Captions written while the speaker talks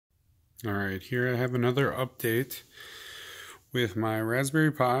Alright, here I have another update with my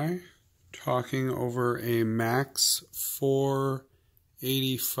Raspberry Pi, talking over a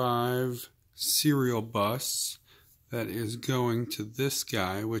Max485 serial bus that is going to this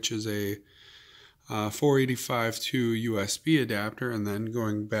guy, which is a 485 to USB adapter, and then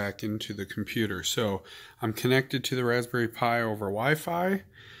going back into the computer. So I'm connected to the Raspberry Pi over Wi-Fi,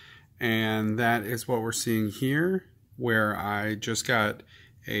 and that is what we're seeing here, where I just got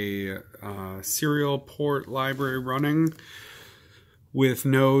a serial port library running with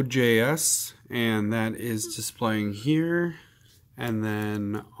Nodejs, and that is displaying here. And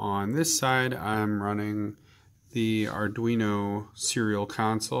then on this side I'm running the Arduino serial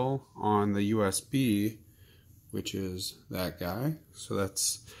console on the USB, which is that guy. So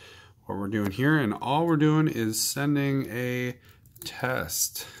that's what we're doing here, and all we're doing is sending a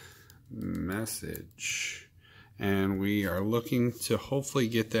test message, and we are looking to hopefully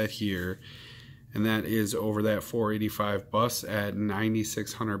get that here, and that is over that 485 bus at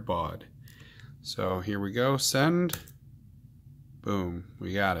 9600 baud. So here we go, send, boom,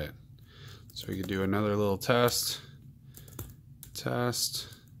 we got it. So we could do another little test,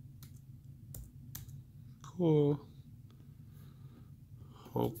 cool.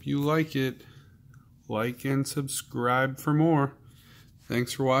 Hope you like it. Like and subscribe for more.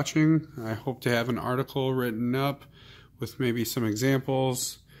 Thanks for watching. I hope to have an article written up with maybe some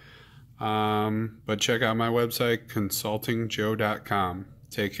examples. But check out my website, consultingjoe.com.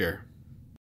 Take care.